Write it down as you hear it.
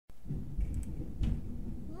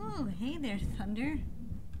Oh, hey there, Thunder.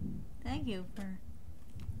 Thank you for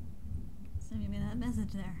sending me that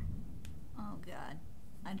message there. Oh god.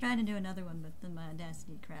 I tried to do another one, but then my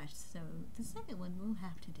Audacity crashed, so the second one we'll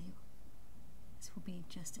have to do. This will be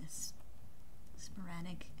just as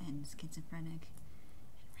sporadic and schizophrenic and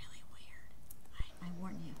really weird. I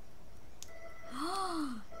warn you.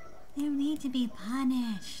 Oh, you need to be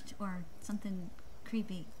punished or something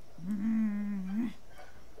creepy. I'm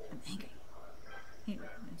angry.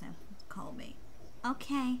 Here, call me.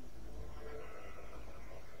 Okay.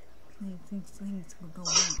 Things will go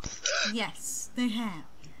wrong. Yes, they have.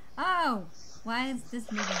 Oh, why is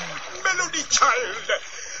this movie here? Melody child!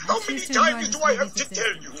 How many times do I have to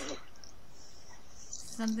tell you?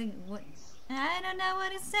 Something, what? I don't know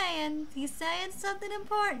what he's saying. He's saying something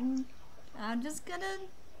important. I'm just gonna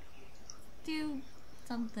do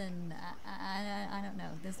something. I don't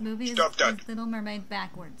know. This movie is Little Mermaid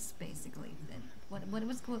backwards, basically. What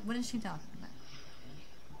is she talking about?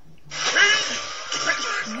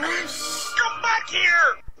 Come back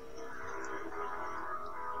here!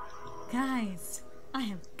 Guys, I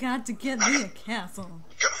have got to get me a castle.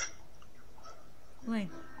 Wait.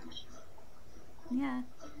 Yeah,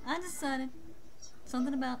 I decided.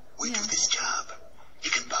 Something about, we do this job.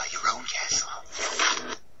 You can buy your own castle.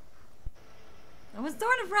 I was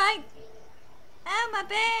sort of right. Oh, my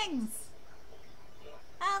bangs.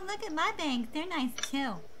 Oh, look at my bangs. They're nice,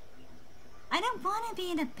 too. I don't want to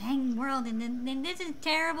be in a bang world, and then this is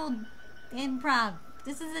terrible improv.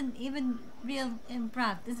 This isn't even real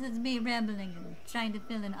improv. This is me rambling and trying to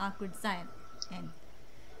fill an awkward silence. And,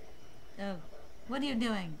 oh, what are you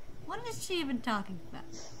doing? What is she even talking about?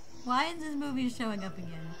 Why is this movie showing up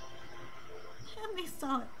again? I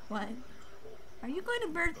saw it. What? Are you going to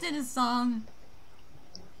burst in a song?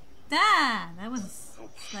 Ah, that was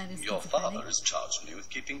slightly Your father has charged me with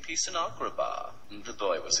keeping peace in Agrabah. The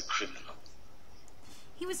boy was a criminal.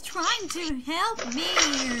 He was trying to help me.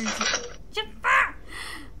 Jafar!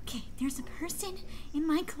 Okay, there's a person in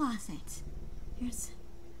my closet. There's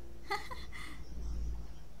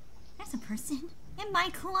a person in my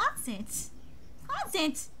closet.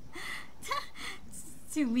 It's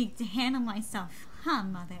too weak to handle myself, huh,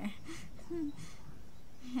 Mother?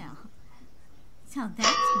 Hell. So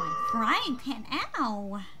that's my frying pan.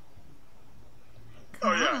 Ow!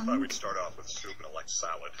 Oh yeah, I thought we'd start off with soup and a light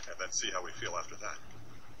salad, and then see how we feel after that.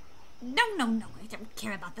 No, I don't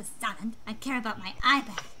care about the salad. I care about my eye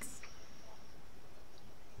bags.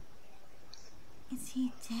 Is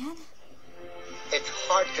he dead? It's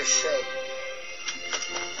hard to say.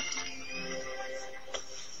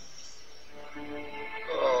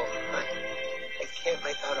 Oh, I can't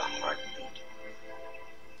make out a heartbeat.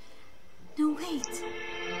 No, wait.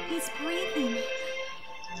 He's breathing.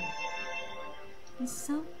 He's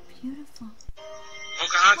so beautiful.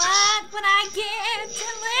 Pocahontas. What would I give to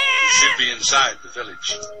live? You should be inside the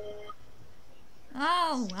village.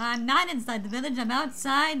 Oh, I'm not inside the village. I'm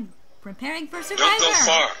outside, preparing for survivor. Don't go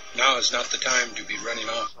far. Now is not the time to be running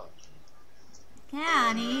off.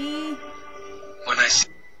 Daddy. When I see...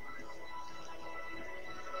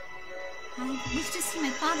 I wish to see my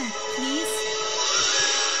father, please.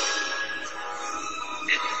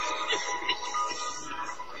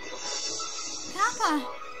 Papa!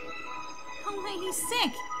 Oh wait, he's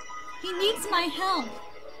sick. He needs my help.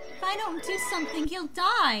 If I don't do something, he'll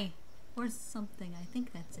die. Or something, I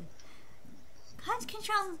think that's it. Punch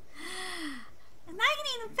control. Am I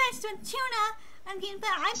getting infested with tuna? I'd be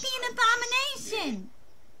an abomination.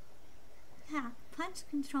 Yeah, punch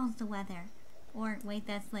controls the weather. Or, wait,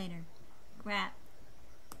 that's later. Crap.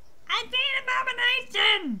 I'd be an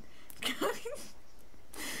abomination!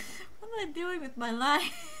 What am I doing with my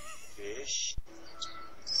life? Fish.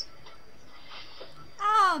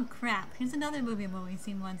 Oh, crap. Here's another movie I've only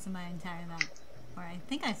seen once in my entire life. Or I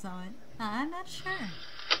think I saw it. I'm not sure.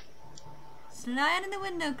 Slide in the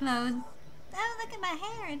window closed. Oh, look at my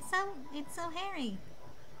hair. It's so hairy.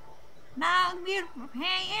 Long, beautiful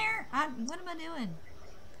hair. What am I doing?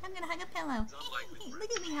 I'm gonna hug a pillow.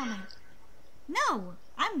 Look at me, how my... No,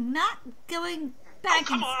 I'm not going back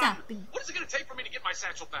and stuff. What is it gonna take for me to get my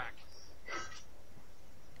satchel back?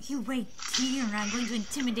 You wait here, or I'm going to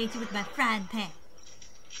intimidate you with my frying pan.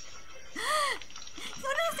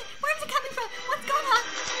 What is it? Where's it coming from? What's going on?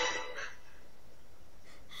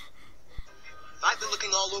 I've been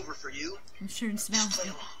looking all over for you. I'm sure it smells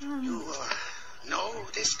good. You, know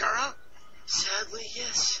this girl? Sadly,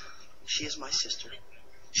 yes. She is my sister.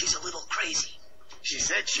 She's a little crazy. She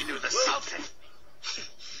said she knew the Sultan.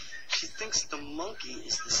 She thinks the monkey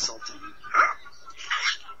is the Sultan.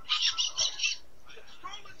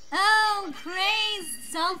 Oh, praise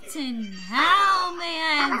Sultan. How may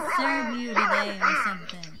I serve you today or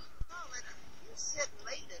something? You said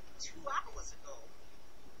later 2 hours ago.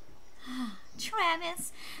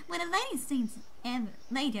 Travis, when a lady sings ever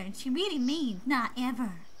later, she really means not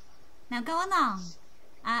ever. Now go along.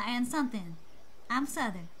 I am something. I'm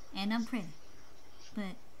Southern and I'm pretty.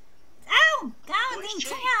 But oh, God,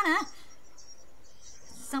 Tiana.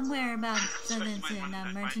 Somewhere about Southern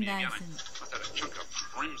and merchandise. I thought a chunk of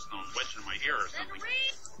brimstone wedged in my ear or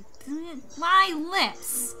something. My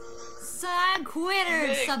lips. So I quit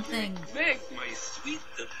or something. Meg, my sweet.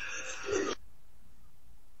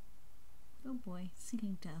 Oh boy,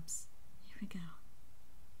 singing dubs. Here we go.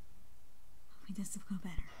 Hopefully this will go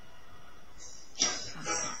better.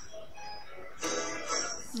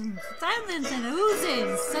 Silence and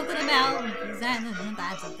oozes. Something about silence and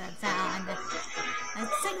that's that sound. I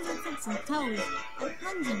sing some toes. I'm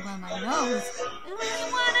plunging by my nose. I really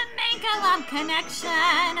want to make a love connection. I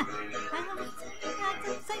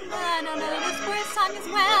can sing, but I don't know this first song as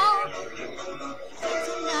well.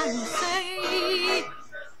 Something I will say.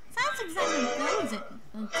 Sounds exactly goes it.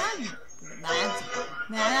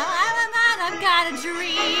 I've got a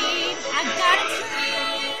dream. I've got a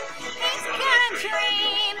dream. He's got a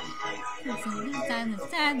dream.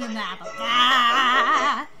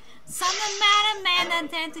 Something about a man that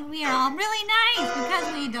dancing. We are all really nice because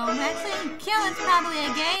we don't actually kill. It's probably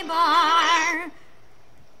a gay bar.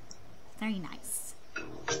 Very nice.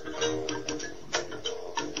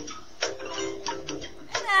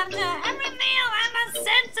 And after every meal, I'm a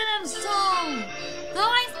sensitive soul.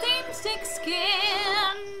 Though I seem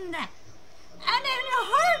thick-skinned, and it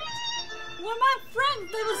hurt when my friend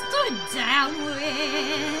they was stood down with.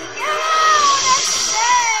 Oh, that's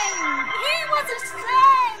shame! He was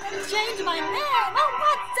ashamed and changed my name. Oh,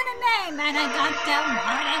 what's in a name? And I got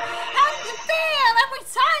downhearted. How did you feel every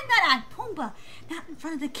time that I Pumbaa? Not in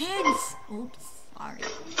front of the kids. Oops, sorry.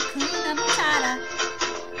 Hakuna Matata.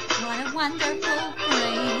 What a wonderful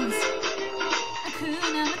phrase.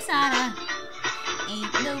 Hakuna Matata.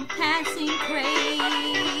 Ain't no passing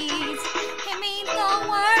craze. It means no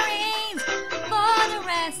worries for the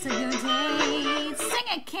rest of your days. Sing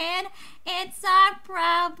it, kid. It's our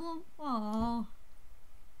problem. Oh,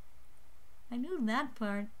 I knew that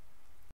part.